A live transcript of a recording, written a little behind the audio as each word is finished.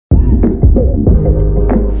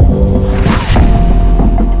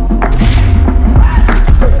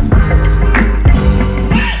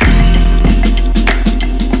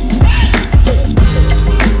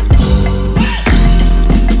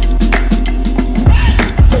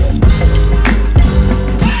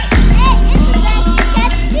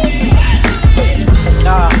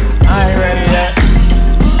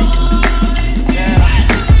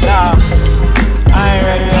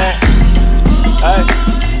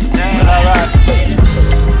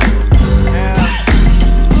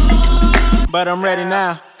but I'm ready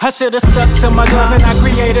now. I should've stuck to my guns and I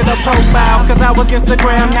created a profile, cause I was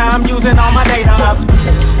Instagram, now I'm using all my data up.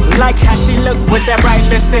 Like how she look with that bright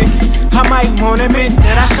lipstick, I might wanna admit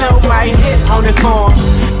that I sure might hit on this form.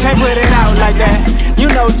 Can't put it out like that,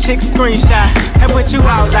 you know chicks screenshot and put you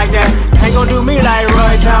out like that. Ain't gon' do me like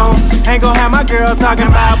Roy Jones, ain't gon' have my girl talking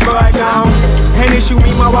about boy gone. Ain't issue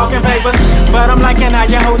me my walking papers, but I'm liking how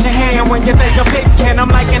you hold your hand when you take a pic, and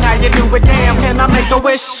I'm liking how you do it. Damn, can I make a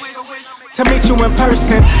wish to meet you in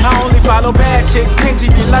person? I only follow bad chicks,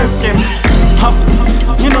 Pennjamin be lurking.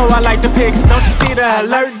 You know I like the pics, don't you see the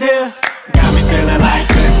alert there? Got me feeling like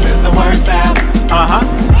this is the worst app.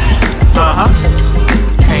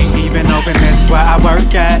 Can't even open this where I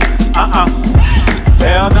work at.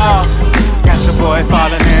 Hell no. Got your boy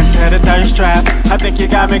falling into the thirst trap. I think you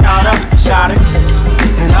got me caught up, shot it.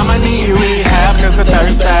 And I'ma need rehab cause the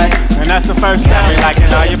thirst day. And that's the first step. Got me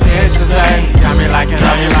liking all your pictures, babe. Got me liking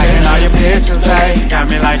all your pictures, babe. Got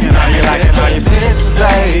me liking all your pictures,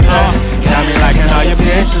 babe. Got me liking all your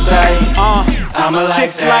pictures, babe. I'ma like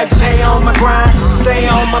chicks that. Like Jay on my grind, stay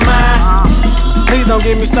on my mind. Please don't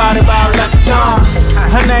get me started about Lucky Charm.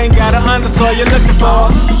 Her name got an underscore you're looking for.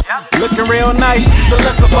 Looking real nice, she's a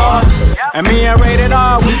looker boy. And me and Rated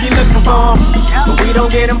R, we be looking for 'em. But we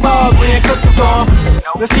don't get involved, we ain't cooking for 'em.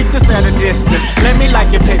 Let's keep this at a distance, let me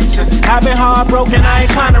like your pictures. I've been heartbroken, I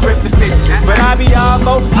ain't trying to rip the stitches, but I be all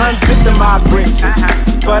about unzipping my britches.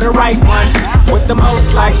 For the right one, with the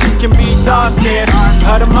most likes, she can be dark skinned.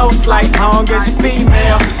 Her the most like, long as you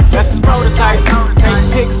female. That's the prototype,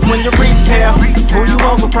 take pics when you retail. Who you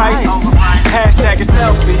overpriced? Hashtag a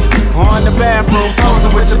selfie. Or in the bathroom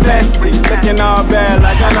posing with your bestie. Looking all bad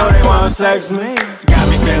like I know they wanna sex me. Got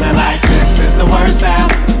me feeling like this is the worst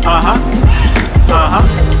app.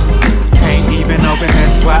 Can't even open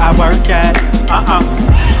this where I work at.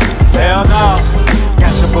 Hell no.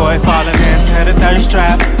 Got your boy falling into the thirst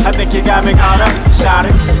trap. I think you got me caught up, shot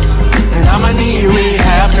it. And I'ma need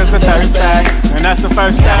rehab cause the thirst day. And that's the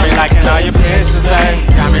first step. Got me liking all your pictures, babe.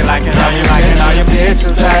 Got me liking all your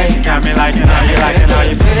pictures, babe. Got me liking all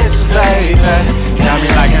your pictures, babe. Got me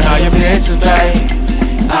liking all your pictures, babe.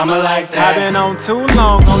 I'ma like that. I've been on too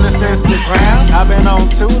long on this Instagram. I've been on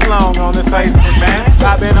too long on this Facebook, man.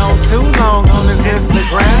 I've been on too long on this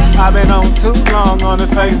Instagram. I've been on too long on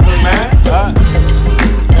this Facebook, man.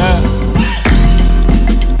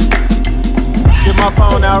 Get my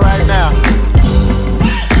phone out right now.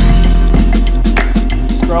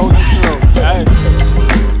 Scrolling through, hey.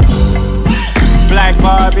 Black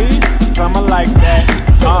Barbies, something like that.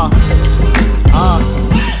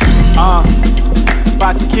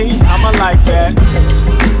 Key, I'ma like that.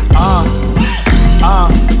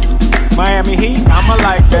 Miami Heat, I'ma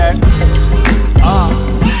like that.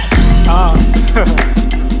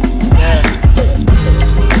 Yeah.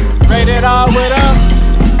 Rated R with up.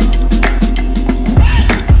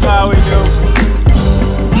 How we do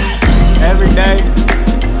every day.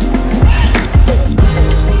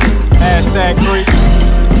 Hashtag preach.